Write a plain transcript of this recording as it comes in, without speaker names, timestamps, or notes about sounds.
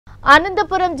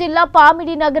అనంతపురం జిల్లా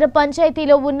పామిడి నగర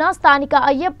పంచాయతీలో ఉన్న స్థానిక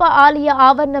అయ్యప్ప ఆలయ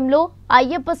ఆవరణంలో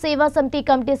అయ్యప్ప సేవా సమితి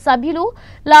కమిటీ సభ్యులు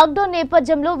లాక్డౌన్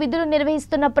నేపథ్యంలో విధులు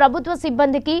నిర్వహిస్తున్న ప్రభుత్వ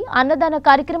సిబ్బందికి అన్నదాన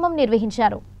కార్యక్రమం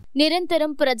నిర్వహించారు.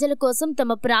 నిరంతరం ప్రజల కోసం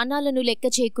తమ ప్రాణాలను లెక్క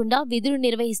చేయకుండా విధులు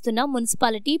నిర్వహిస్తున్న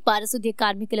మున్సిపాలిటీ పారిశుద్ధ్య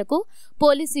కార్మికులకు,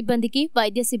 పోలీస్ సిబ్బందికి,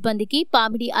 వైద్య సిబ్బందికి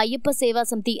పామిడి అయ్యప్ప సేవా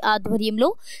సమితి ఆధ్వర్యంలో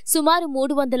సుమారు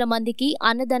 300 మందికి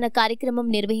అన్నదాన కార్యక్రమం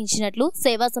నిర్వహించినట్లు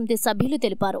సేవా సమితి సభ్యులు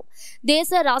తెలిపారు. దేశ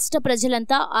రాష్ట్ర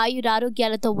ప్రజలంతా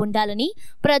ఆయురారోగ్యాలతో ఉండాలని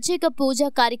ప్రత్యేక పూజా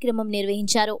కార్యక్రమం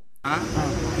నిర్వహించారు.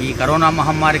 ఈ కరోనా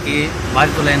మహమ్మారికి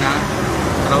బాధితులైన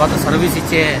తర్వాత సర్వీస్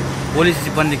ఇచ్చే పోలీసు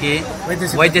సిబ్బందికి,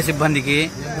 వైద్య సిబ్బందికి,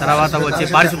 తర్వాత వచ్చి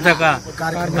పారిశుద్ధ్య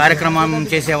కార్యక్రమం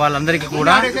చేసే వాళ్ళందరికీ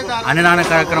కూడా అన్నదాన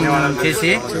కార్యక్రమం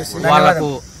చేసి వాళ్లకు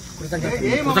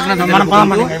కృతజ్ఞతలు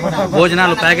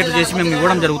భోజనాలు ప్యాకెట్లు చేసి మేము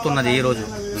ఇవ్వడం జరుగుతున్నది. ఈ రోజు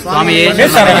స్వామి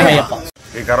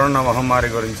ఈ కరోనా మహమ్మారి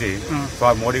గురించి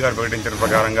మోడీ గారు ప్రకటించిన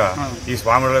ప్రకారంగా ఈ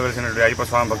స్వామిలో వెలిసినటువంటి అయ్యప్ప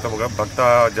స్వామి భక్త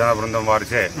జన బృందం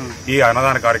వారిచే ఈ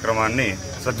అన్నదాన కార్యక్రమాన్ని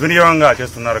సద్వినియోగంగా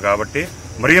చేస్తున్నారు. కాబట్టి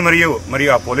మరియు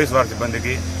ఆ పోలీసు వారి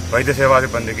సిబ్బందికి, వైద్య సేవా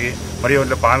సిబ్బందికి, మరియు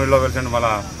పామిడిలో వెలిసిన మన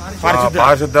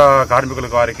పారిశుద్ధ కార్మికుల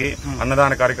వారికి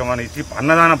అన్నదాన కార్యక్రమాన్ని ఇచ్చి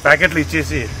అన్నదాన ప్యాకెట్లు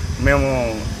ఇచ్చేసి మేము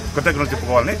కృతజ్ఞతలు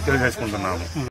చెప్పుకోవాలని తెలియజేసుకుంటున్నాము.